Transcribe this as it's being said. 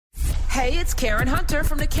Hey, it's Karen Hunter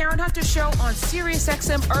from The Karen Hunter Show on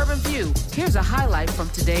SiriusXM Urban View. Here's a highlight from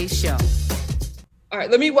today's show. All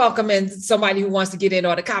right, let me welcome in somebody who wants to get in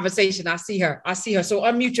on the conversation. I see her. So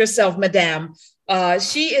unmute yourself, madame.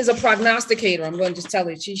 She is a prognosticator. I'm going to just tell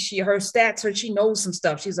you, her stats, she knows some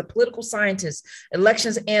stuff. She's a political scientist,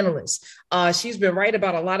 elections analyst. She's been right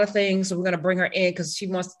about a lot of things. So we're going to bring her in because she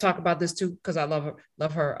wants to talk about this too, because I love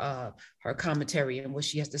her commentary and what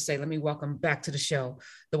she has to say. Let me welcome back to the show,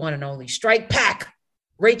 the one and only Strike Pack,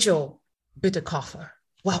 Rachel Bitecofer.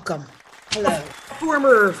 Welcome. Hello.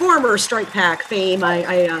 Former Strike Pack fame.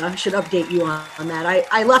 I should update you on that.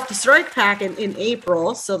 I left the Strike Pack in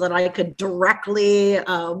April so that I could directly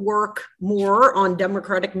work more on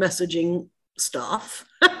Democratic messaging stuff.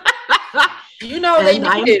 You know, they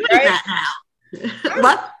need it, right? That now.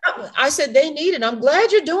 What? I said they need it. I'm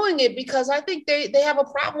glad you're doing it because I think they have a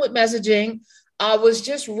problem with messaging. I was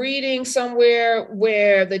just reading somewhere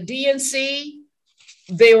where the DNC,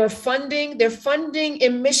 they're funding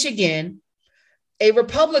in Michigan a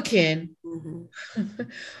Republican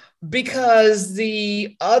because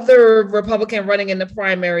the other Republican running in the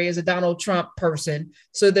primary is a Donald Trump person.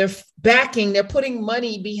 So they're putting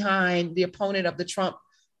money behind the opponent of the Trump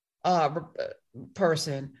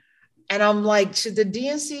person. And I'm like, should the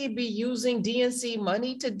DNC be using DNC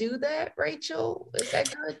money to do that, Rachel? Is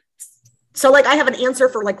that good? So I have an answer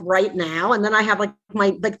for right now, and then I have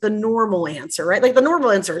the normal answer, right? The normal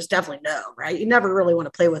answer is definitely no, right? You never really want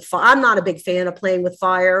to play with fire. I'm not a big fan of playing with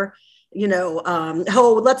fire.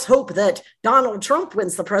 Let's hope that Donald Trump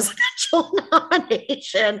wins the presidential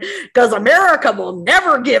nomination because America will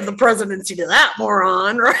never give the presidency to that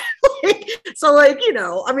moron, right?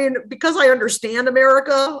 Because I understand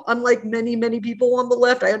America, unlike many, many people on the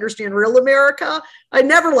left, I understand real America. I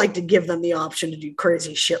never like to give them the option to do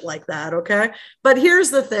crazy shit like that, okay? But here's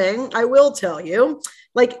the thing, I will tell you,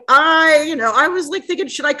 I was thinking,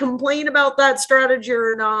 should I complain about that strategy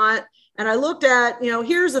or not? And I looked at,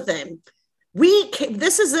 here's the thing.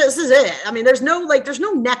 This is it. I mean, there's no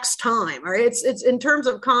next time. All right. It's in terms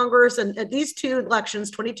of Congress and at these two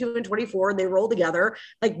elections, 22 and 24, they roll together.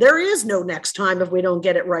 There is no next time if we don't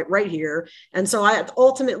get it right here. And so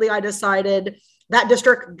I decided that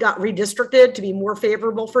district got redistricted to be more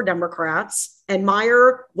favorable for Democrats. And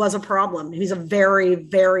Meyer was a problem. He's a very,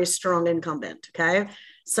 very strong incumbent. Okay.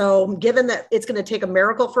 So given that it's going to take a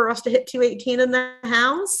miracle for us to hit 218 in the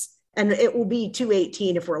House, and it will be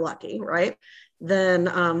 218 if we're lucky, right? Then,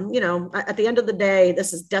 at the end of the day,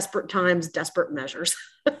 this is desperate times, desperate measures.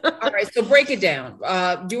 All right, so break it down.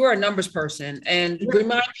 You are a numbers person, and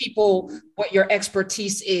remind people what your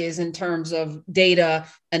expertise is in terms of data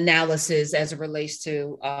analysis as it relates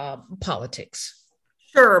to politics.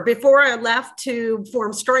 Sure. Before I left to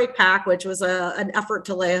form Strike Pack, which was an effort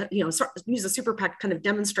to use a super PAC kind of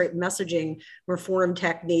demonstrate messaging reform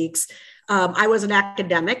techniques, I was an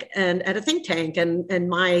academic and at a think tank, and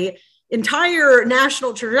my entire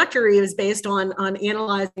national trajectory was based on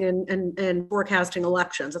analyzing and forecasting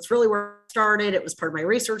elections. That's really where it started. It was part of my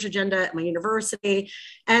research agenda at my university,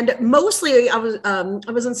 and mostly I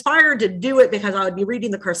was inspired to do it because I would be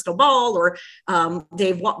reading the Crystal Ball or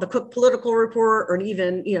the Cook Political Report, or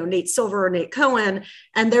even Nate Silver or Nate Cohen,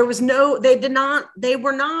 and there was they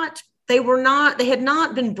had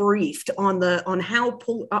not been briefed on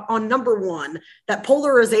number one, that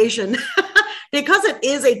polarization, because it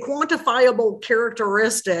is a quantifiable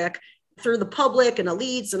characteristic through the public and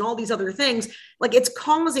elites and all these other things. It's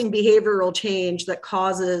causing behavioral change that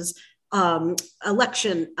causes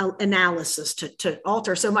election analysis to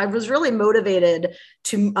alter. So I was really motivated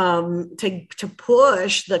to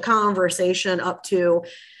push the conversation up to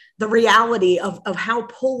the reality of how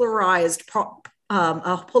polarized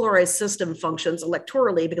a polarized system functions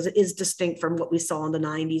electorally, because it is distinct from what we saw in the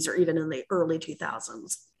 90s or even in the early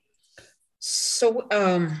 2000s. So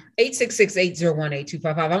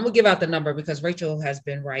 866-801-8255. I'm going to give out the number because Rachel has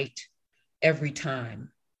been right every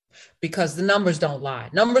time, because the numbers don't lie.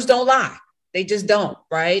 Numbers don't lie. They just don't,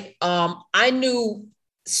 right? I knew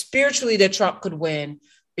spiritually that Trump could win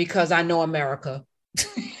because I know America.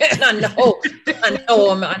 And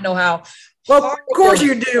I know how. Well, of course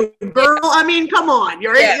you do, girl. I mean, come on.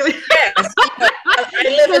 You're yes. I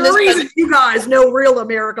live in this reason country. You guys know real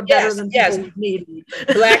America better than people need.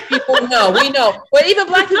 Black people know. We know. But even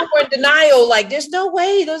Black people were in denial. There's no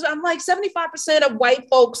way. I'm 75% of white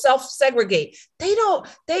folks self-segregate. They don't.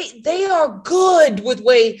 They are good with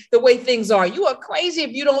the way things are. You are crazy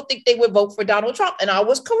if you don't think they would vote for Donald Trump. And I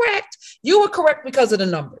was correct. You were correct because of the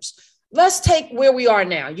numbers. Let's take where we are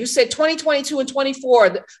now. You said 2022 and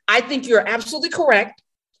 24. I think you're absolutely correct.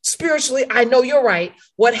 spiritually, I know you're right.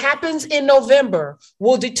 What happens in November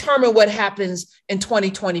will determine what happens in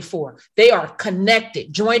 2024. They are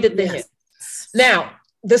connected, joined at the hip. Now,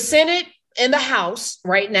 the Senate and the House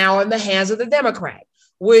right now are in the hands of the Democrats,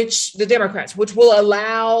 which will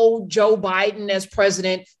allow Joe Biden as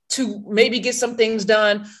president to maybe get some things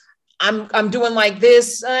done. I'm doing like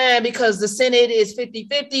this because the Senate is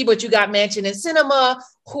 50-50, but you got Manchin and Sinema,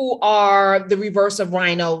 who are the reverse of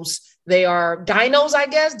rhinos. They are dinos, I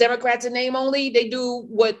guess, Democrats in name only. They do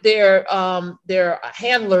what their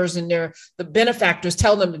handlers and the benefactors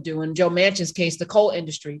tell them to do. In Joe Manchin's case, the coal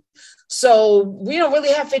industry. So we don't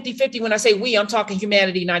really have 50-50. When I say we, I'm talking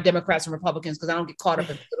humanity, not Democrats and Republicans, because I don't get caught up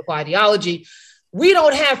in political ideology. We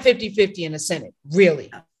don't have 50-50 in the Senate,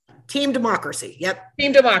 really. Team democracy. Yep.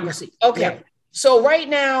 Team democracy. Okay. Yep. So right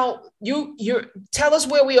now, you tell us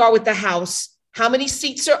where we are with the House, how many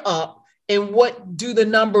seats are up, and what do the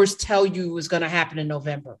numbers tell you is going to happen in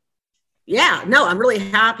November? Yeah, no, I'm really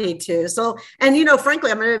happy to. So, and frankly,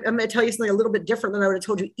 I'm going to tell you something a little bit different than I would have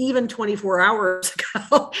told you even 24 hours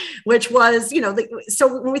ago, which was,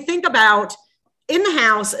 so when we think about in the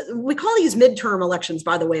House, we call these midterm elections,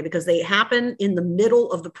 by the way, because they happen in the middle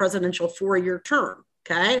of the presidential 4-year term.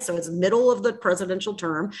 Okay, so it's middle of the presidential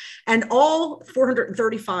term, and all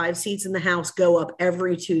 435 seats in the House go up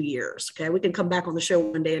every 2 years. Okay, we can come back on the show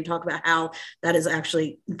one day and talk about how that is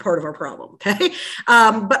actually part of our problem. Okay,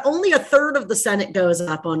 but only a third of the Senate goes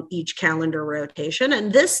up on each calendar rotation,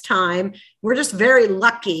 and this time we're just very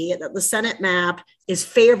lucky that the Senate map is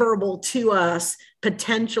favorable to us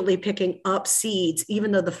potentially picking up seats,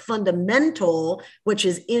 even though the fundamental, which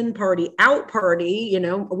is in party, out party,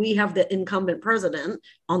 we have the incumbent president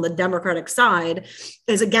on the Democratic side,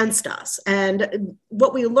 is against us. And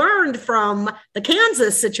what we learned from the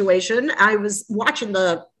Kansas situation, I was watching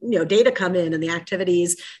the data come in and the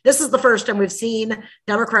activities. This is the first time we've seen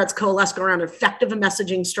Democrats coalesce around effective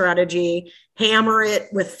messaging strategy, hammer it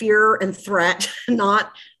with fear and threat,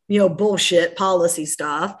 not bullshit policy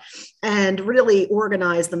stuff, and really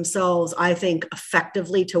organize themselves, I think,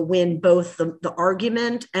 effectively to win both the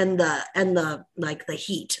argument and the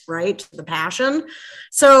heat, right? The passion.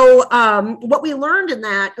 So what we learned in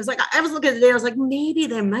that is I was looking at the data, I was like, maybe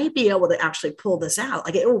they might be able to actually pull this out.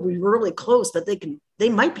 Like it will be really close, but they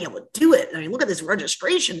might be able to do it. I mean, look at this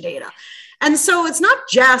registration data. And so it's not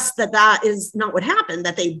just that is not what happened,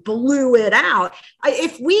 that they blew it out.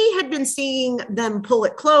 If we had been seeing them pull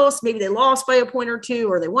it close, maybe they lost by a point or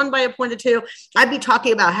two, or they won by a point or two, I'd be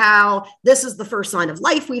talking about how this is the first sign of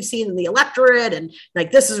life we've seen in the electorate. And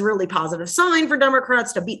this is a really positive sign for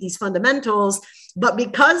Democrats to beat these fundamentals. But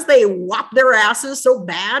because they whopped their asses so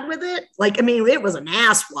bad with it, it was an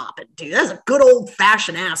ass whopping, dude. That's a good old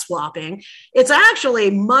fashioned ass whopping. It's actually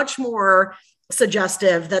much more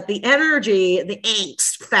suggestive that the energy, the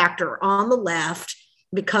angst factor on the left,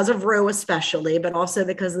 because of Roe especially, but also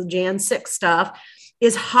because of the Jan 6 stuff,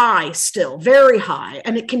 is high still, very high,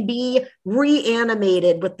 and it can be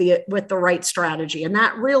reanimated with the right strategy. And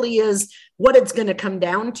that really is what it's going to come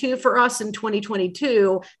down to for us in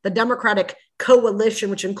 2022. The Democratic coalition,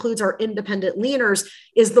 which includes our independent leaners,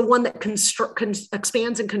 is the one that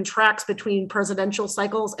expands and contracts between presidential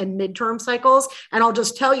cycles and midterm cycles. And I'll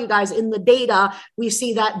just tell you guys, in the data, we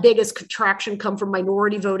see that biggest contraction come from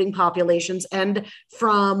minority voting populations and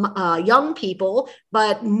from young people.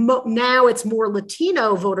 But now it's more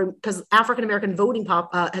Latino voting, because African-American voting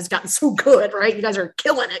has gotten so good, right? You guys are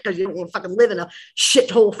killing it because you don't want to fucking live in a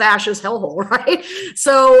shithole fascist hellhole, right?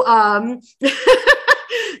 So,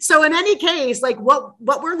 so in any case,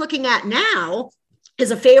 what we're looking at now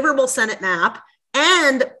is a favorable Senate map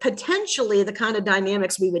and potentially the kind of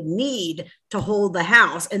dynamics we would need to hold the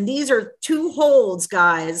House. And these are two holds,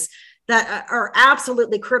 guys, that are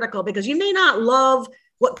absolutely critical, because you may not love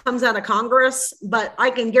what comes out of Congress, but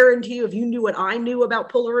I can guarantee you, if you knew what I knew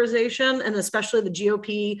about polarization, and especially the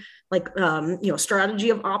GOP,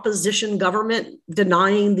 strategy of opposition government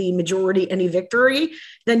denying the majority any victory,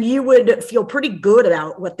 then you would feel pretty good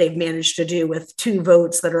about what they've managed to do with 2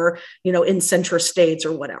 votes that are, in centrist states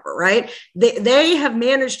or whatever, right? They have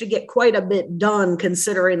managed to get quite a bit done,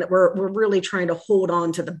 considering that we're really trying to hold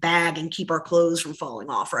on to the bag and keep our clothes from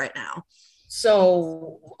falling off right now.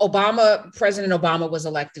 So President Obama was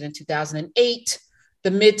elected in 2008. The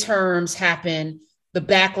midterms happened. The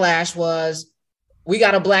backlash was, we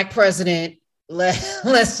got a Black president.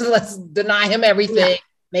 Let's deny him everything.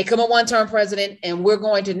 make him a one-term president, and we're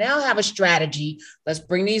going to now have a strategy. Let's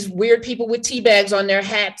bring these weird people with tea bags on their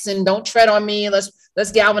hats and don't tread on me.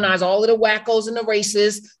 Let's galvanize all of the wackos and the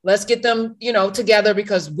racists. Let's get them, together,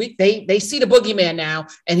 because they see the boogeyman now,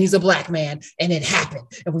 and he's a black man, and it happened.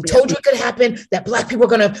 And we told you it could happen, that black people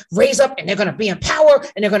are going to raise up and they're going to be in power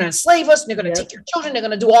and they're going to enslave us and they're going to take your children. They're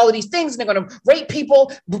going to do all of these things. And they're going to rape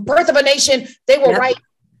people, birth of a nation. They were right.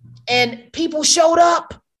 And people showed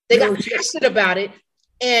up. They got passionate about it.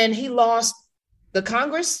 And he lost the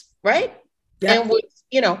Congress, right? Yeah. And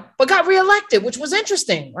but got reelected, which was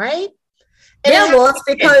interesting, right? And it's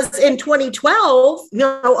because in 2012,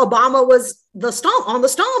 Obama was on the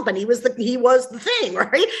stomp, and he was the thing,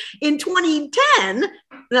 right? In 2010,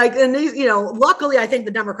 luckily, I think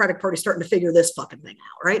the Democratic Party is starting to figure this fucking thing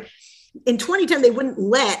out, right? In 2010, they wouldn't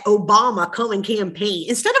let Obama come and campaign.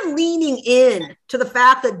 Instead of leaning in to the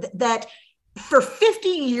fact that for 50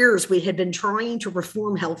 years, we had been trying to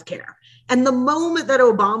reform healthcare. And the moment that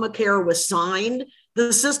Obamacare was signed,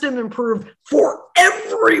 the system improved for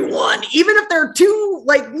everyone, even if they're too,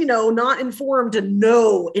 not informed to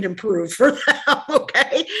know it improved for them,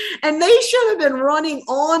 okay? And they should have been running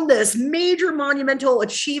on this major monumental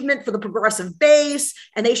achievement for the progressive base,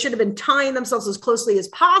 and they should have been tying themselves as closely as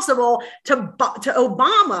possible to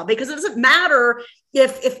Obama, because it doesn't matter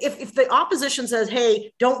if the opposition says,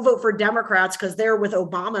 hey, don't vote for Democrats because they're with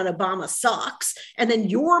Obama and Obama sucks, and then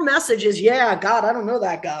your message is, yeah, God, I don't know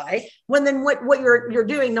that guy. When then what you're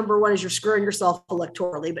doing, number one, is you're screwing yourself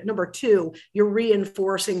electorally, but number two, you're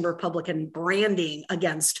reinforcing Republican branding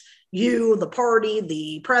against you, the party,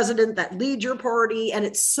 the president that leads your party, and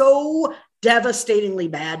it's so devastatingly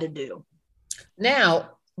bad to do.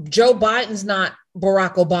 Now, Joe Biden's not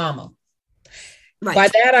Barack Obama. Right. By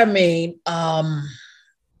that, I mean,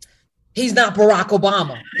 he's not Barack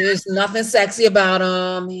Obama. There's nothing sexy about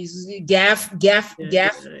him. He's gaff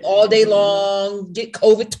all day long, get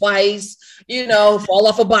COVID twice, fall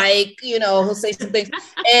off a bike, he'll say some things.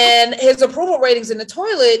 And his approval ratings in the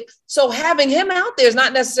toilet. So having him out there is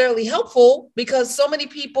not necessarily helpful, because so many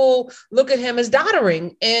people look at him as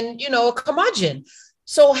doddering and, a curmudgeon.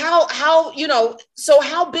 So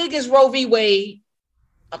how big is Roe v. Wade?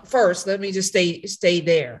 First, let me just stay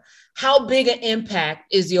there. How big an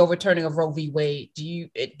impact is the overturning of Roe v. Wade?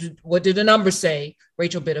 What do the numbers say,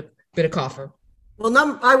 Rachel Bitecofer?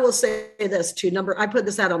 Well, I will say this too. I put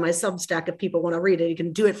this out on my Substack. If people want to read it, you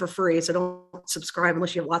can do it for free. So don't subscribe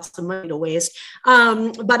unless you have lots of money to waste.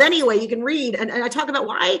 But anyway, you can read. And I talk about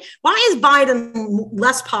why is Biden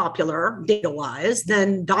less popular data-wise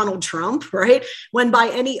than Donald Trump, right? When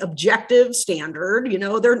by any objective standard,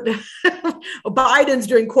 Biden's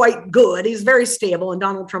doing quite good. He's very stable. And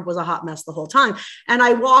Donald Trump was a hot mess the whole time. And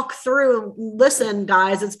I walk through, listen,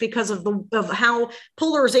 guys, it's because of how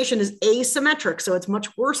polarization is asymmetric. So it's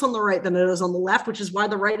much worse on the right than it is on the left, which is why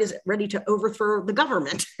the right is ready to overthrow the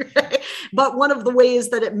government. But one of the ways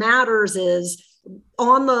that it matters is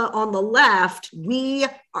on the left,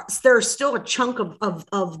 there's still a chunk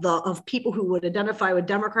of people who would identify with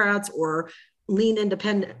Democrats or lean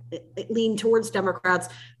towards Democrats,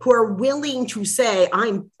 who are willing to say,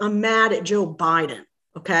 I'm mad at Joe Biden.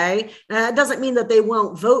 Okay. That doesn't mean that they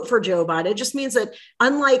won't vote for Joe Biden. It just means that,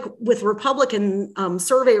 unlike with Republican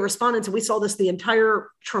survey respondents, and we saw this the entire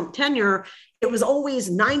Trump tenure, it was always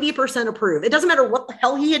 90% approve. It doesn't matter what the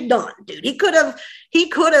hell he had done, dude. He could have,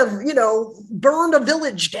 burned a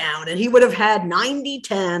village down and he would have had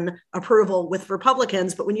 90-10 approval with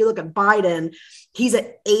Republicans. But when you look at Biden, he's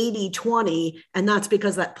at 80-20. And that's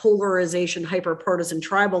because that polarization, hyperpartisan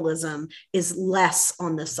tribalism is less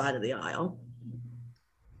on this side of the aisle.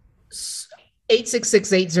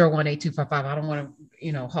 866-801-8255. I don't want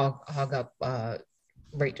to, hog up.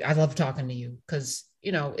 Rachel. I love talking to you because,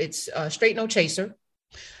 it's straight no chaser.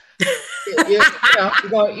 You're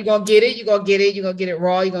gonna get it. You're gonna get it. You're gonna get it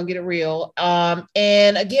raw. You're gonna get it real.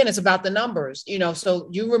 And again, it's about the numbers. So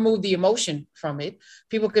you remove the emotion from it.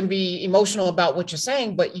 People can be emotional about what you're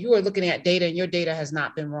saying, but you are looking at data, and your data has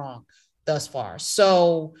not been wrong thus far.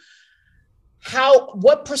 So,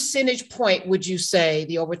 what percentage point would you say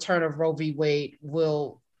the overturn of Roe v. Wade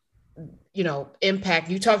will, impact?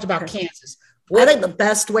 You talked about Kansas. I think the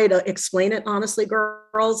best way to explain it, honestly,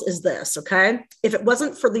 girls, is this, okay? If it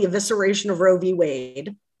wasn't for the evisceration of Roe v.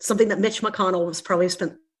 Wade, something that Mitch McConnell was probably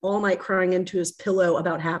spent all night crying into his pillow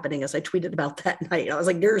about happening, as I tweeted about that night. I was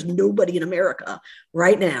like, there's nobody in America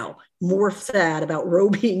right now more sad about Roe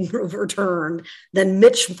being overturned than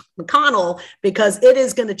Mitch McConnell, because it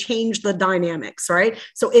is going to change the dynamics, right?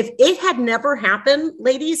 So if it had never happened,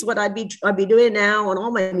 ladies, what I'd be doing now on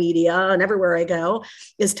all my media and everywhere I go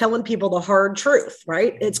is telling people the hard truth,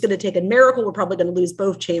 right? It's going to take a miracle. We're probably going to lose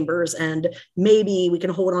both chambers, and maybe we can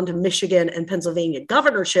hold on to Michigan and Pennsylvania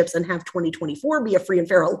governorships and have 2024 be a free and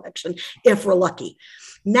fair election if we're lucky.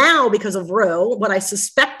 Now, because of Roe, what I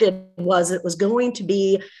suspected was it was going to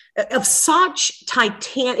be of such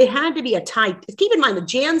it had to be keep in mind the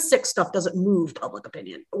Jan 6 stuff doesn't move public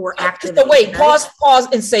opinion or activity. So wait, pause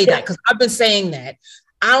and say that, because I've been saying that.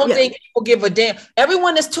 I don't think people give a damn.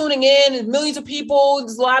 Everyone that's tuning in, millions of people,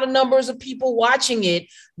 there's a lot of numbers of people watching it.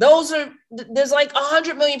 There's like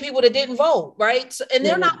 100 million people that didn't vote, right? So, and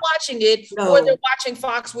they're not watching it, or they're watching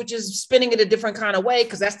Fox, which is spinning it a different kind of way,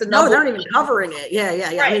 because that's the number. No, they're not even covering it. Yeah.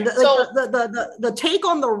 Right. I mean, the take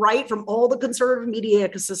on the right from all the conservative media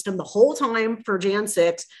ecosystem the whole time for Jan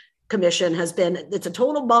 6 commission has been, it's a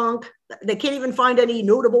total bunk. They can't even find any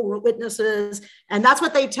notable witnesses. And that's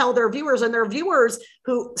what they tell their viewers, and their viewers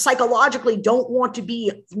who psychologically don't want to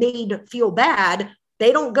be made feel bad,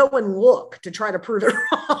 they don't go and look to try to prove it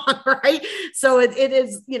wrong, right? So it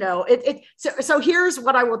is, so here's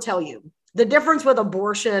what I will tell you. The difference with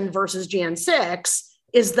abortion versus Jan 6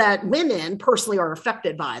 is that women personally are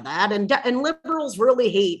affected by that. And liberals really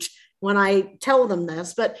hate when I tell them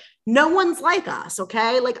this, but no one's like us,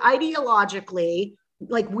 okay? Like ideologically,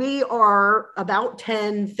 like we are about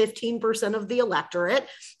 10, 15% of the electorate.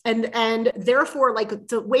 And therefore, like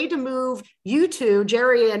the way to move you two,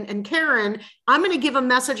 Jerry and Karen, I'm going to give a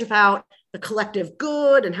message about the collective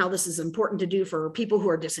good and how this is important to do for people who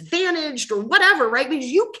are disadvantaged or whatever, right? Because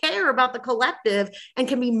you care about the collective and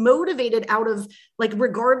can be motivated out of like,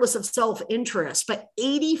 regardless of self-interest, but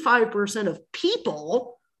 85% of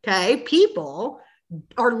people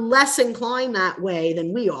are less inclined that way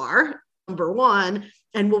than we are, number one,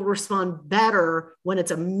 and will respond better when it's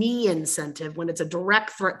a me incentive, when it's a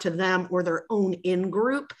direct threat to them or their own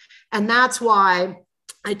in-group. And that's why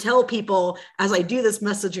I tell people as I do this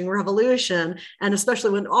messaging revolution, and especially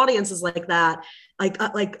when audiences like that,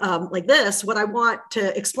 like this, what I want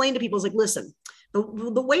to explain to people is like, listen,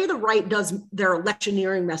 the way the right does their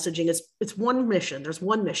electioneering messaging is it's one mission. There's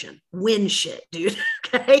one mission: win shit, dude.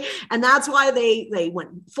 Okay. And that's why they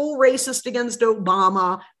went full racist against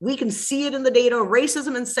Obama. We can see it in the data,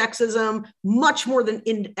 racism and sexism, much more than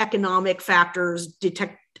in economic factors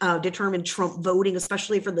determined Trump voting,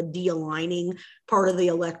 especially for the de-aligning part of the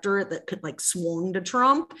electorate that could like swung to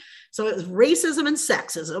Trump. So it was racism and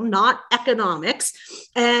sexism, not economics.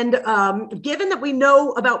 And given that we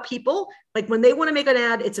know about people, like when they want to make an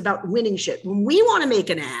ad, it's about winning shit. When we want to make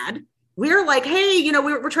an ad, we're like, hey,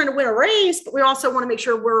 we're trying to win a race, but we also want to make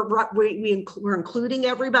sure we're including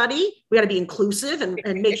everybody. We got to be inclusive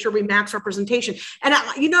and make sure we max representation. And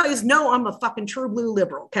I'm a fucking true blue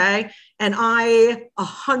liberal, okay? And I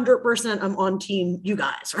 100% am on team you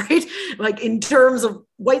guys, right? Like in terms of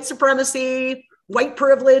white supremacy, white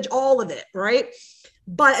privilege, all of it, right?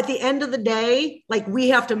 But at the end of the day, like we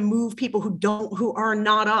have to move people who are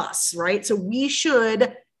not us, right? So we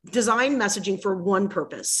should design messaging for one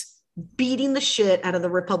purpose: beating the shit out of the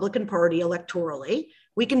Republican Party electorally.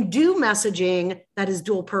 We can do messaging that is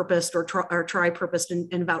dual purposed or tri-purposed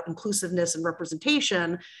and about inclusiveness and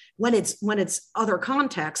representation when it's other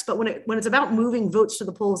contexts. But when it's about moving votes to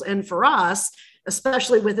the polls, and for us,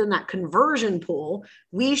 especially within that conversion pool,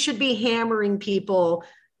 we should be hammering people.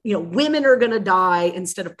 Women are going to die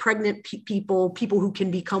instead of pregnant people who can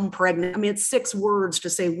become pregnant. I mean, it's 6 words to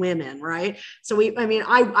say women, right? So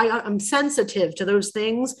I'm sensitive to those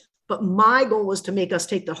things. But my goal is to make us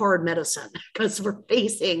take the hard medicine because we're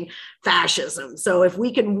facing fascism. So if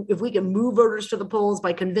we can move voters to the polls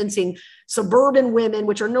by convincing suburban women,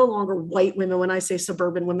 which are no longer white women. When I say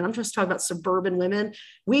suburban women, I'm just talking about suburban women.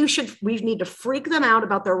 We need to freak them out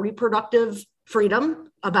about their reproductive freedom,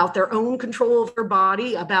 about their own control of their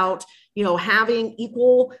body, about having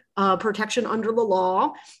equal protection under the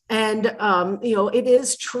law. And, it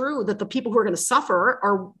is true that the people who are going to suffer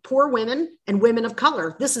are poor women and women of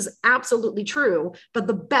color. This is absolutely true. But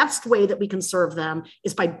the best way that we can serve them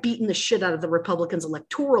is by beating the shit out of the Republicans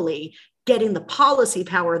electorally, getting the policy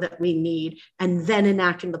power that we need, and then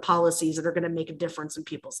enacting the policies that are going to make a difference in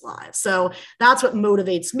people's lives. So that's what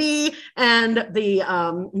motivates me and the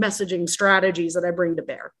messaging strategies that I bring to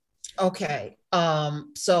bear. Okay.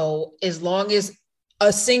 So as long as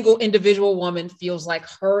a single individual woman feels like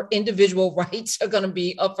her individual rights are going to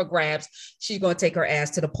be up for grabs, she's going to take her ass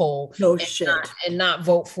to the poll and not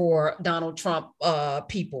vote for Donald Trump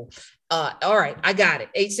people. All right, I got it.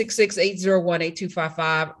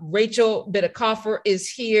 866-801-8255. Rachel Bitecofer is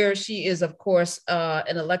here. She is, of course,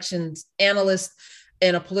 an elections analyst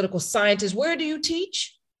and a political scientist. Where do you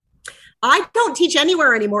teach? I don't teach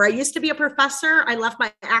anywhere anymore. I used to be a professor. I left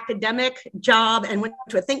my academic job and went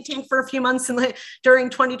to a think tank for a few months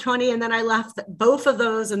during 2020. And then I left both of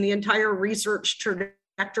those and the entire research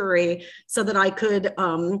trajectory so that I could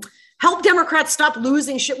help Democrats stop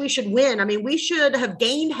losing shit we should win. I mean, we should have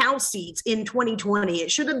gained House seats in 2020. It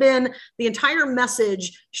should have been the entire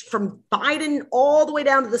message from Biden all the way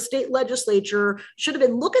down to the state legislature should have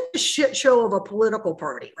been, look at the shit show of a political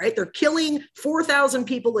party, right? They're killing 4,000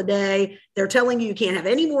 people a day. They're telling you can't have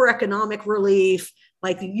any more economic relief.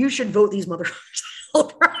 Like, you should vote these motherfuckers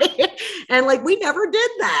out, right? And like, we never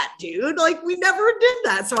did that, dude. Like, we never did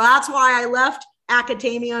that. So that's why I left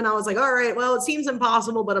academia, and I was like, all right, well, it seems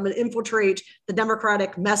impossible, but I'm going to infiltrate the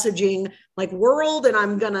Democratic messaging like world, and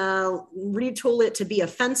I'm going to retool it to be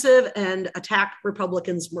offensive and attack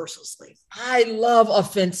Republicans mercilessly. I love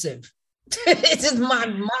offensive. It is my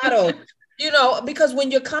motto, because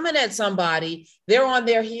when you're coming at somebody, they're on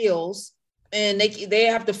their heels and they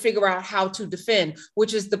have to figure out how to defend,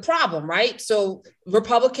 which is the problem, right? So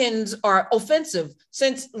Republicans are offensive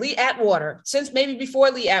since Lee Atwater, since maybe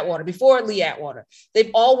before Lee Atwater,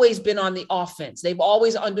 they've always been on the offense. They've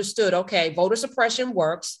always understood, okay, voter suppression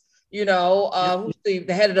works, who's the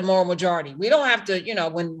head of the moral majority. We don't have to,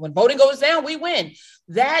 when voting goes down, we win.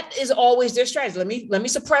 That is always their strategy. Let me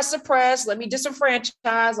suppress, let me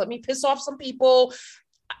disenfranchise, let me piss off some people.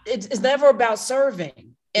 It's never about serving.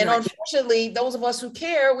 And unfortunately, those of us who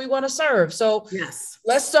care, we want to serve. So yes,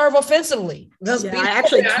 let's serve offensively. I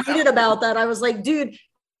actually tweeted about that. I was like, dude,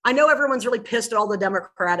 I know everyone's really pissed at all the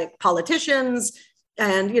Democratic politicians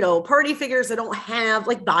and, party figures that don't have,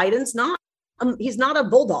 like, Biden's not, he's not a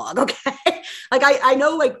bulldog. Okay. Like, I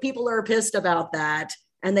know, like, people are pissed about that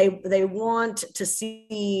and they want to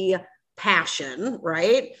see passion,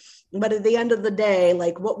 right? But at the end of the day,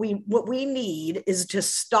 like, what we need is to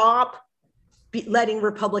stop letting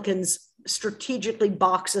Republicans strategically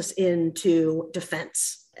box us into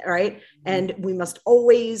defense, right? And we must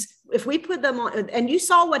always, if we put them on, and you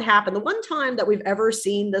saw what happened, the one time that we've ever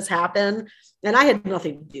seen this happen, and I had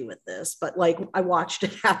nothing to do with this, but like, I watched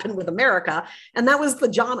it happen with America, and that was the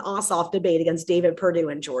Jon Ossoff debate against David Perdue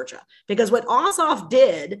in Georgia. Because what Ossoff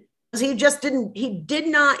did, he did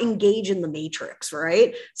not engage in the matrix,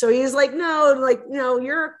 right? So he's like, no, like,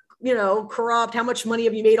 you're corrupt. How much money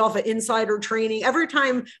have you made off of insider trading? Every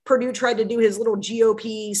time Perdue tried to do his little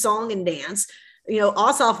GOP song and dance,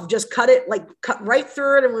 Ossoff just cut right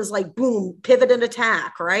through it and was like, boom, pivot and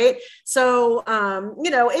attack. Right. So, I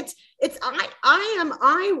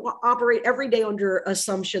operate every day under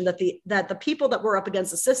assumption that the people that we're up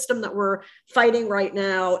against, the system that we're fighting right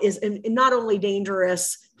now is not only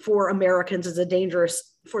dangerous for Americans, it's dangerous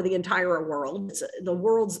for the entire world. It's the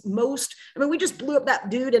world's most, we just blew up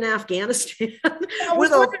that dude in Afghanistan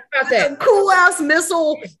with a cool ass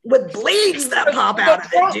missile with blades that pop out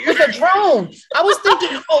of it, dude. With a drone. I was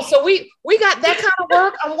thinking, so we got that kind of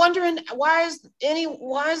work. I'm wondering why is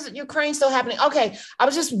Ukraine still happening? Okay. I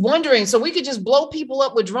was just wondering, so we could just blow people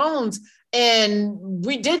up with drones, and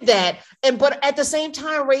we did that. But at the same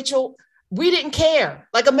time, Rachel, we didn't care.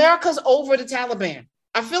 Like, America's over the Taliban.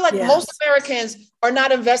 I feel like most Americans are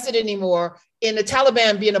not invested anymore in the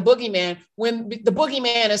Taliban being a boogeyman, when the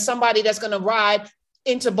boogeyman is somebody that's going to ride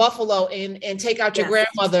into Buffalo and take out your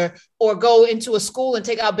grandmother, or go into a school and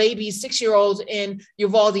take out babies, 6-year-olds in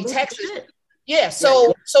Uvalde, Texas. Yeah.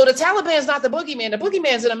 So the Taliban is not the boogeyman. The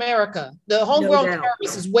boogeyman's in America. The homegrown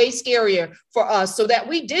terrorist is way scarier for us. So that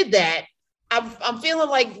we did that. I'm feeling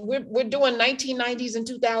like we're doing 1990s and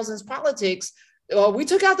 2000s politics. We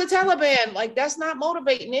took out the Taliban. Like, that's not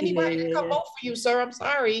motivating anybody to come vote for you, sir. I'm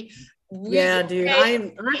sorry. Dude,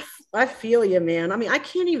 I feel you, man. I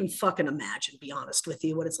can't even fucking imagine, be honest with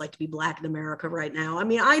you, what it's like to be Black in America right now.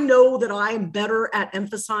 I know that I am better at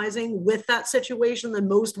emphasizing with that situation than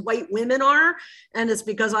most white women are. And it's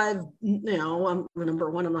because I'm number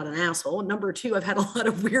one, I'm not an asshole. Number two, I've had a lot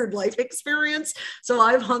of weird life experience. So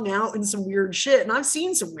I've hung out in some weird shit, and I've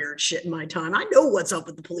seen some weird shit in my time. I know what's up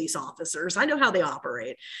with the police officers. I know how they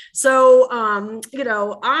operate. So,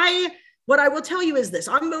 what I will tell you is this: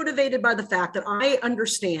 I'm motivated by the fact that I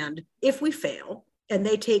understand if we fail and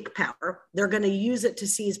they take power, they're going to use it to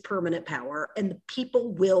seize permanent power, and the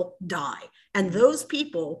people will die. And those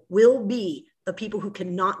people will be the people who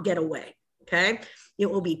cannot get away. Okay. It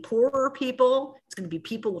will be poorer people. It's going to be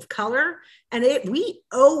people of color. And we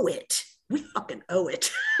owe it. We fucking owe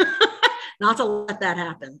it not to let that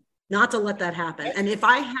happen. Not to let that happen. And if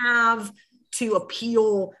I have to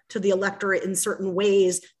appeal to the electorate in certain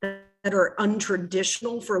ways that are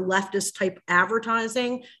untraditional for leftist type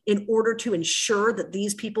advertising in order to ensure that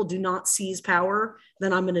these people do not seize power,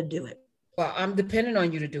 then I'm going to do it. Well, I'm depending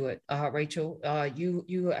on you to do it, Rachel.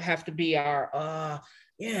 You have to be our,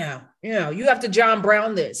 you have to John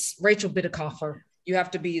Brown this. Rachel Bitecofer, you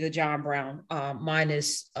have to be the John Brown,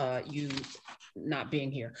 minus you not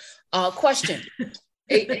being here. Question.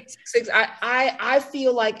 866. I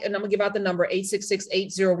feel like, and I'm gonna give out the number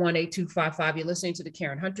 866-801-8255. You're listening to the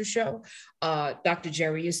Karen Hunter Show. Dr.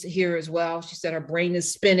 Jerry is here as well. She said her brain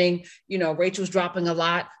is spinning. Rachel's dropping a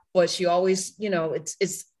lot, but she always,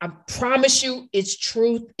 it's. I promise you, it's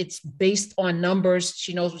truth. It's based on numbers.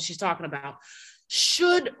 She knows what she's talking about.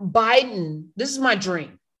 Should Biden? This is my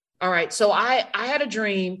dream. All right. So I had a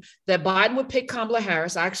dream that Biden would pick Kamala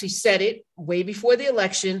Harris. I actually said it way before the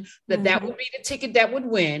election that that would be the ticket that would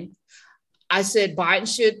win. I said Biden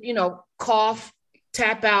should, cough,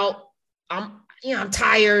 tap out. I'm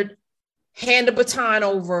tired. Hand the baton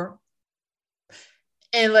over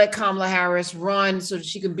and let Kamala Harris run so that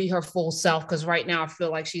she can be her full self. Because right now I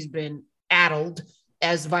feel like she's been addled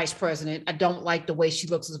as vice president. I don't like the way she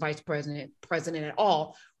looks as vice president at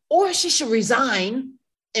all. Or she should resign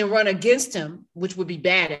and run against him, which would be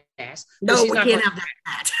badass. No, we can't have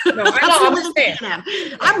that. No, I know, I'm saying.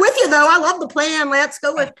 I'm with you, though. I love the plan. Let's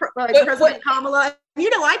go with President Kamala.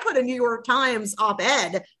 I put a New York Times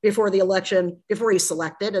op-ed before the election, before he's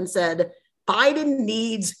selected, and said, Biden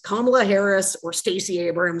needs Kamala Harris or Stacey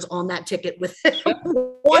Abrams on that ticket with him.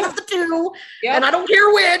 One of the two, and I don't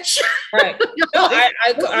care which. Right. No,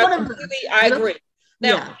 I agree.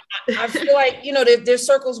 Now, I feel like, there's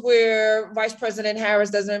circles where Vice President Harris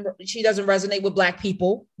doesn't resonate with Black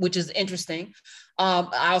people, which is interesting.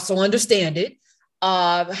 I also understand it.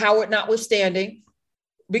 Howard notwithstanding,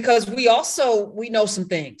 because we know some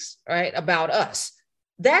things, right, about us.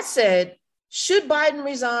 That said, should Biden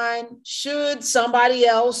resign? Should somebody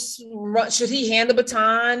else should he hand the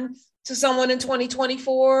baton to someone in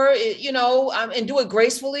 2024, and do it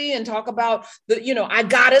gracefully and talk about I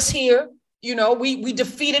got us here. We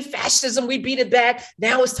defeated fascism. We beat it back.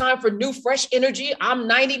 Now it's time for new, fresh energy. I'm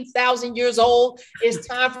 90,000 years old. It's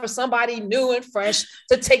time for somebody new and fresh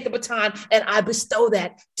to take the baton. And I bestow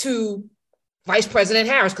that to Vice President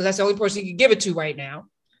Harris, because that's the only person you can give it to right now.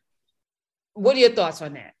 What are your thoughts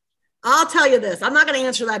on that? I'll tell you this. I'm not going to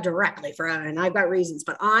answer that directly, and I've got reasons,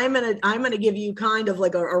 but I'm gonna give you kind of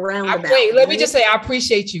like a roundabout. Wait, let me just say I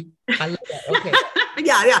appreciate you. I love that. Okay.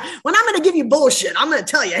 Yeah. When I'm going to give you bullshit, I'm going to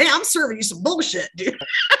tell you, hey, I'm serving you some bullshit, dude.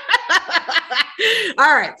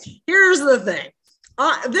 All right. Here's the thing.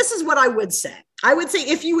 This is what I would say. I would say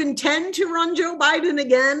if you intend to run Joe Biden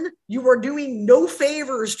again, you are doing no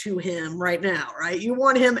favors to him right now, right? You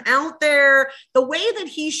want him out there. The way that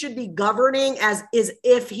he should be governing is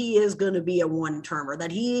if he is going to be a one-termer,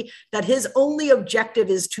 that his only objective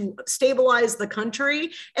is to stabilize the country.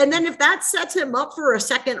 And then if that sets him up for a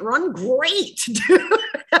second run, great.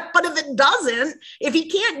 But if it doesn't, if he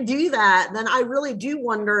can't do that, then I really do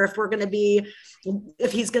wonder if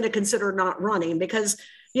if he's going to consider not running, because,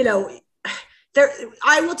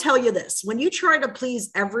 I will tell you this: when you try to please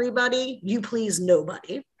everybody, you please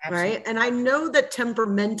nobody. Absolutely. Right? And I know that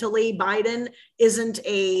temperamentally Biden isn't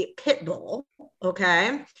a pit bull.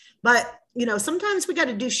 Okay. But, sometimes we got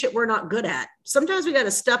to do shit we're not good at. Sometimes we got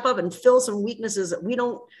to step up and fill some weaknesses that we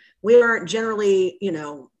aren't generally,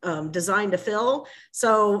 designed to fill.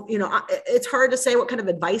 So, it's hard to say what kind of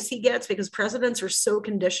advice he gets, because presidents are so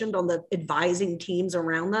conditioned on the advising teams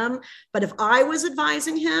around them. But if I was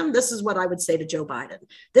advising him, this is what I would say to Joe Biden.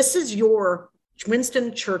 This is your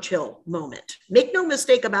Winston Churchill moment. Make no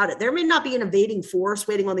mistake about it. There may not be an invading force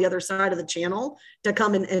waiting on the other side of the channel to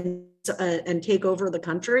come and take over the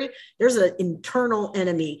country. There's an internal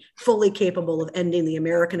enemy fully capable of ending the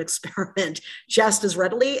American experiment just as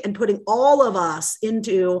readily and putting all of us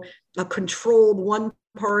into a controlled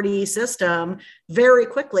one-party system very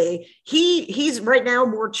quickly. He's right now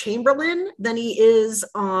more Chamberlain than he is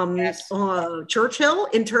Churchill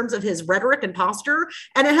in terms of his rhetoric and posture,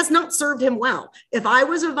 and it has not served him well. If I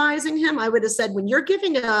was advising him, I would have said, when you're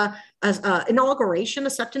giving a inauguration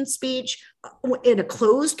acceptance speech in a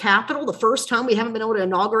closed Capitol, the first time we haven't been able to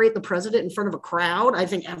inaugurate the president in front of a crowd, I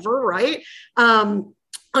think, ever, right?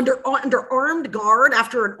 under armed guard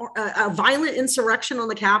after a violent insurrection on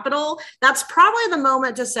the Capitol, that's probably the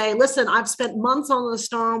moment to say, listen, I've spent months on the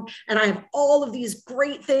stump and I have all of these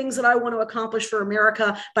great things that I want to accomplish for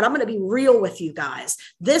America, but I'm going to be real with you guys.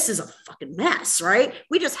 This is a fucking mess, right?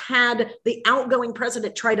 We just had the outgoing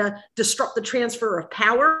president try to disrupt the transfer of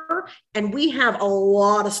power, and we have a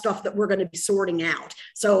lot of stuff that we're going to be sorting out.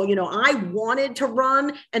 So, I wanted to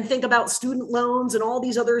run and think about student loans and all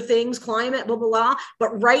these other things, climate, blah, blah, blah.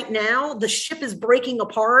 But right now, the ship is breaking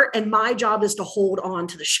apart, and my job is to hold on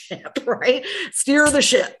to the ship, right? Steer the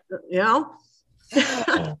ship,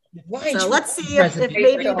 Why so let's see if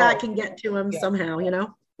maybe that can get to him somehow,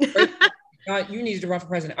 You needed to run for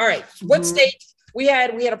president. All right. What states? We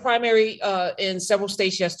had a primary in several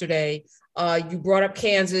states yesterday. You brought up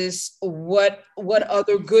Kansas. What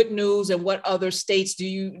other good news and what other states do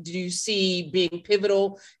you see being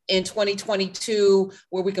pivotal in 2022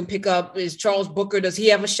 where we can pick up? Is Charles Booker, does he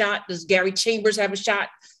have a shot? Does Gary Chambers have a shot?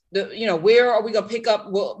 Where are we going to pick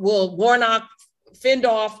up? Will Warnock fend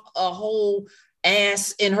off a whole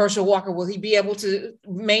ass in Herschel Walker? Will he be able to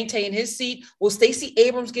maintain his seat? Will Stacey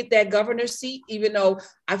Abrams get that governor's seat, even though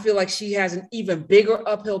I feel like she has an even bigger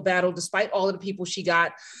uphill battle despite all of the people she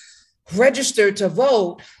got registered to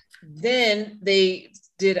vote? Then they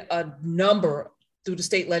did a number through the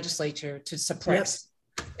state legislature to suppress.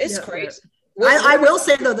 Yep. It's crazy. I will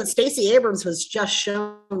say, though, that Stacey Abrams was just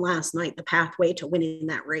shown last night the pathway to winning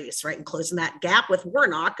that race, right? And closing that gap with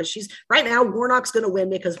Warnock, because right now, Warnock's going to win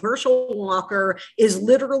because Herschel Walker is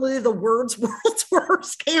literally the world's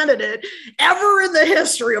worst candidate ever in the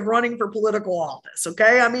history of running for political office,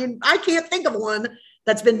 okay? I mean, I can't think of one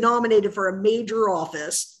that's been nominated for a major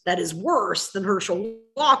office that is worse than Herschel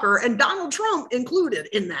Walker, and Donald Trump included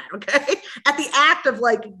in that, okay? At the act of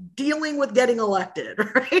dealing with getting elected,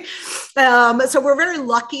 right? So we're very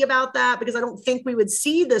lucky about that because I don't think we would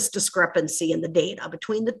see this discrepancy in the data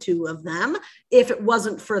between the two of them if it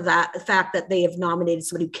wasn't for the fact that they have nominated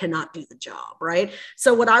somebody who cannot do the job, right?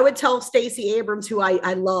 So what I would tell Stacey Abrams, who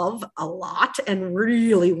I love a lot and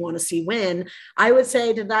really want to see win, I would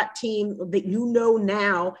say to that team that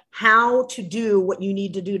now how to do what you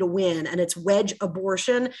need to do to win, and it's wedge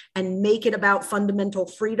abortion and make it about fundamental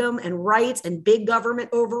freedom and rights and big government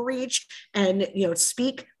overreach, and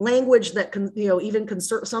speak language that can even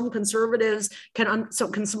some conservatives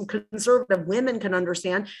some conservative women can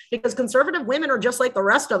understand, because conservative women are just like the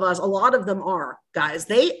rest of us. A lot of them are, guys.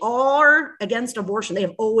 They are against abortion. They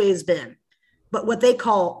have always been, but what they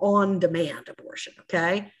call on-demand abortion.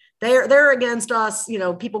 Okay. They're against us,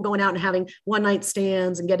 people going out and having one-night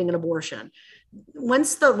stands and getting an abortion.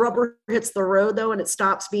 Once the rubber hits the road, though, and it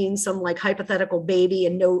stops being some hypothetical baby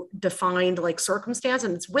and no defined circumstance,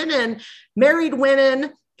 and it's married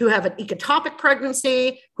women who have an ectopic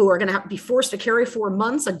pregnancy, who are going to have to be forced to carry 4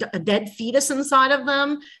 months, a dead fetus inside of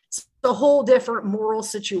them. It's a whole different moral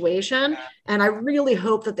situation. And I really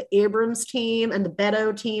hope that the Abrams team and the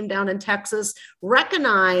Beto team down in Texas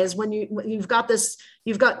recognize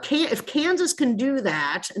if Kansas can do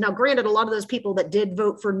that. Now, granted, a lot of those people that did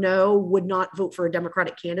vote for no would not vote for a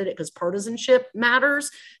Democratic candidate because partisanship matters,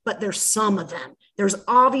 but there's some of them. There's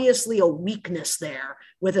obviously a weakness there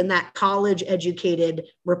within that college-educated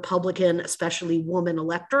Republican, especially woman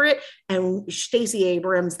electorate, and Stacey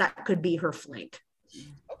Abrams, that could be her flank.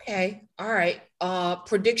 Okay, all right.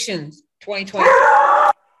 Predictions 2020.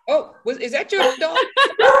 Oh, is that your dog?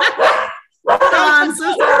 I'm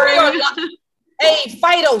so sorry. Hey,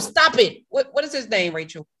 Fido, stop it. What is his name,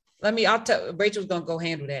 Rachel? I'll tell Rachel's gonna go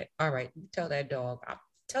handle that. All right, tell that dog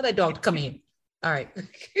to come in. All right.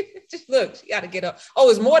 Just look, she got to get up. Oh,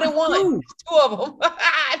 it's more than one. Ooh. 2 of them.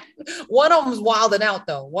 One of them's wilding out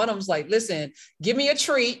though. One of them's like, listen, give me a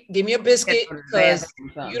treat, give me a biscuit, because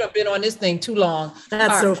you done been on this thing too long.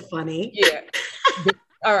 That's so funny. Yeah.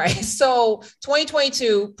 All right. So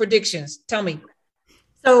 2022 predictions. Tell me.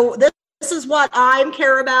 So this is what I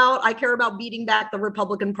care about. I care about beating back the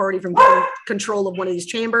Republican Party from getting control of one of these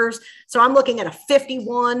chambers. So I'm looking at a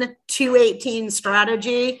 51-218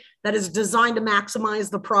 strategy that is designed to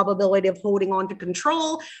maximize the probability of holding on to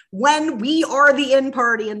control when we are the in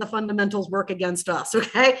party and the fundamentals work against us.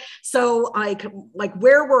 Okay. So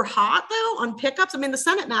where we're hot though on pickups, the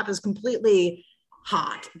Senate map is completely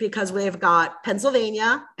hot because we've got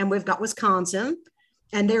Pennsylvania and we've got Wisconsin,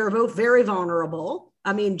 and they're both very vulnerable.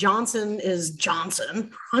 Johnson is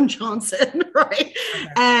Ron Johnson, right? Okay.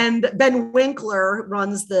 And Ben Winkler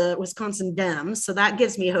runs the Wisconsin Dems. So that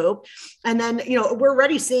gives me hope. And then, we're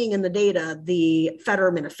already seeing in the data the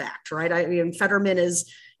Fetterman effect, right? Fetterman has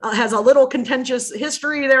a little contentious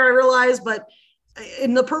history there, I realize, but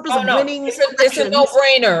in the purpose of winning, it's a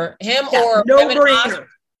no-brainer. Him or no-brainer.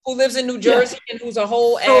 who lives in New Jersey and who's a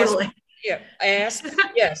whole Totally. ass. Yeah, ass.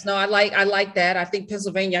 Yes, no, I like that. I think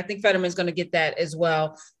Pennsylvania. I think Fetterman's going to get that as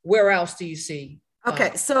well. Where else do you see?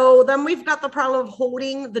 Okay, so then we've got the problem of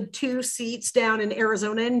holding the 2 seats down in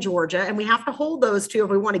Arizona and Georgia, and we have to hold those 2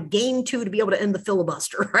 if we want to gain 2 to be able to end the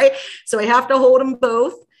filibuster, right? So we have to hold them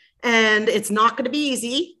both, and it's not going to be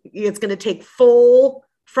easy. It's going to take full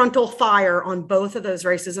frontal fire on both of those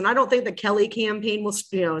races, and I don't think the Kelly campaign will,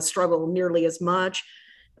 struggle nearly as much.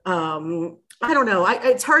 I don't know.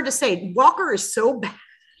 It's hard to say. Walker is so bad.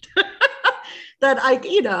 That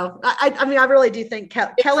I really do think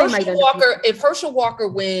Kelly might end up. If Herschel Walker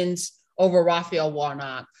wins over Raphael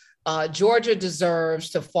Warnock, Georgia deserves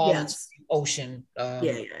to fall into the ocean.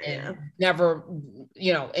 And never,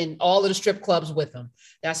 in all of the strip clubs with them.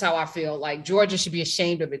 That's how I feel. Like Georgia should be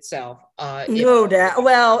ashamed of itself. No doubt.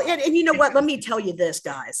 Well, and you know what? Let me tell you this,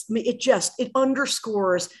 guys. I mean, it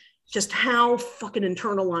underscores just how fucking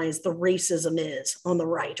internalized the racism is on the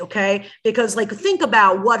right, okay? Because think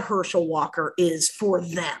about what Herschel Walker is for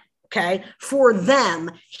them, okay? For them,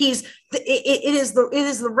 it is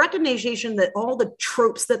the recognition that all the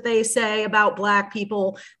tropes that they say about Black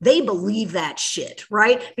people, they believe that shit,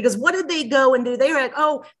 right? Because what did they go and do? They were like,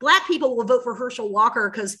 oh, Black people will vote for Herschel Walker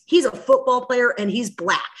because he's a football player and he's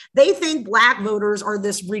Black. They think Black voters are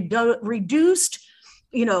this reduced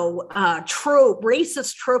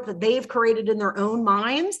racist trope that they've created in their own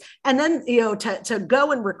minds. And then, to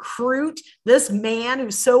go and recruit this man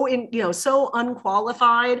who's so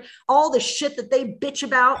unqualified, all the shit that they bitch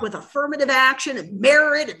about with affirmative action and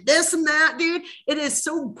merit and this and that, dude, it is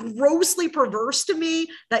so grossly perverse to me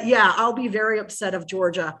that, I'll be very upset if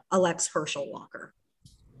Georgia elects Herschel Walker.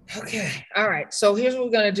 Okay. All right. So here's what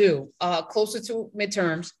we're going to do. Closer to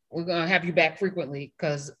midterms, we're going to have you back frequently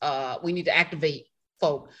because we need to activate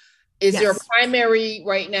folk. Is there a primary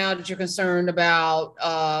right now that you're concerned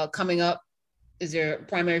about coming up? Is there a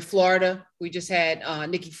primary Florida? We just had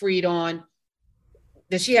Nikki Fried on.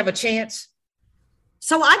 Does she have a chance?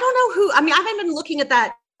 So I don't know who. I mean, I haven't been looking at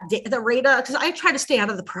the radar because I try to stay out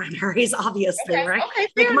of the primaries, obviously, right?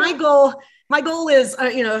 Okay, my goal is,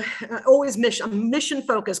 always mission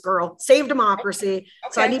focused, girl. Save democracy. Okay.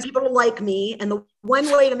 So I need people to like me, and the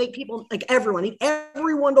one way to make people like everyone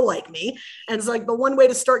to like me, and it's like the one way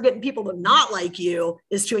to start getting people to not like you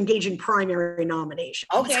is to engage in primary nominations.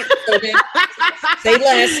 Okay, so then, say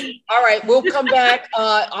less. All right, we'll come back.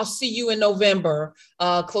 I'll see you in November,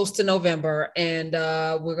 close to November, and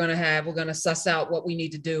we're gonna suss out what we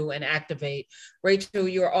need to do and activate. Rachel,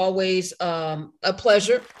 you're always a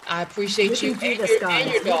pleasure. I appreciate you. We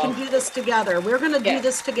can do this together. We're going to do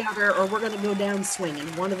this together, or we're going to go down swinging.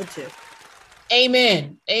 One of the two.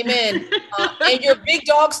 Amen. And your big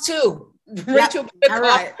dogs too. Rachel. All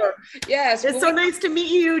right. Yes. It's so nice to meet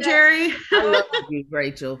you, Jerry. I love you,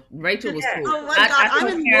 Rachel. Rachel was cool. Oh my God, I'm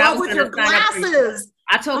in love with your glasses.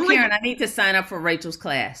 I told Karen I need to sign up for Rachel's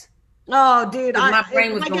class. Oh, dude. My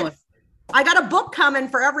brain was going. I got a book coming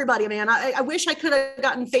for everybody, man. I wish I could have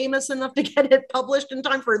gotten famous enough to get it published in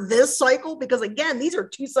time for this cycle, because again, these are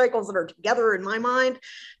 2 cycles that are together in my mind,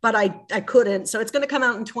 but I couldn't. So it's going to come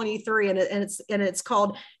out in 2023, and it's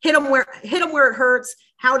called Hit 'em Where It Hurts: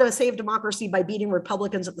 How to Save Democracy by Beating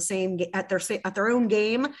Republicans at their own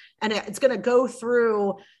game. And it's going to go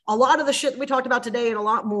through a lot of the shit that we talked about today and a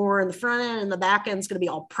lot more. And the front end and the back end is going to be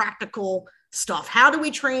all practical stuff. How do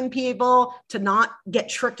we train people to not get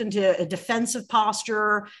tricked into a defensive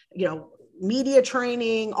posture, media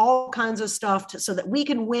training, all kinds of stuff so that we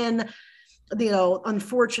can win.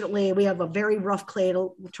 Unfortunately, we have a very rough clay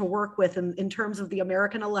to work with in terms of the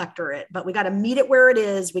American electorate, but we got to meet it where it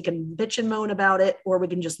is. We can bitch and moan about it, or we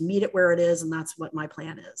can just meet it where it is. And that's what my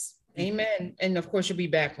plan is. Amen. And of course, you'll be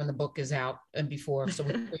back when the book is out and before, so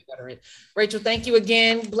we can better it. Rachel, thank you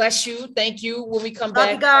again. Bless you. Thank you. When we come back.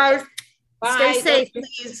 Love you guys. Bye. Stay safe,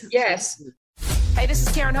 please. Yes. Hey, this is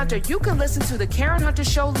Karen Hunter. You can listen to The Karen Hunter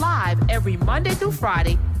Show live every Monday through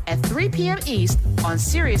Friday at 3 p.m. East on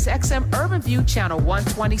SiriusXM Urban View Channel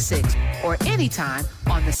 126 or anytime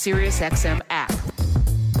on the SiriusXM app.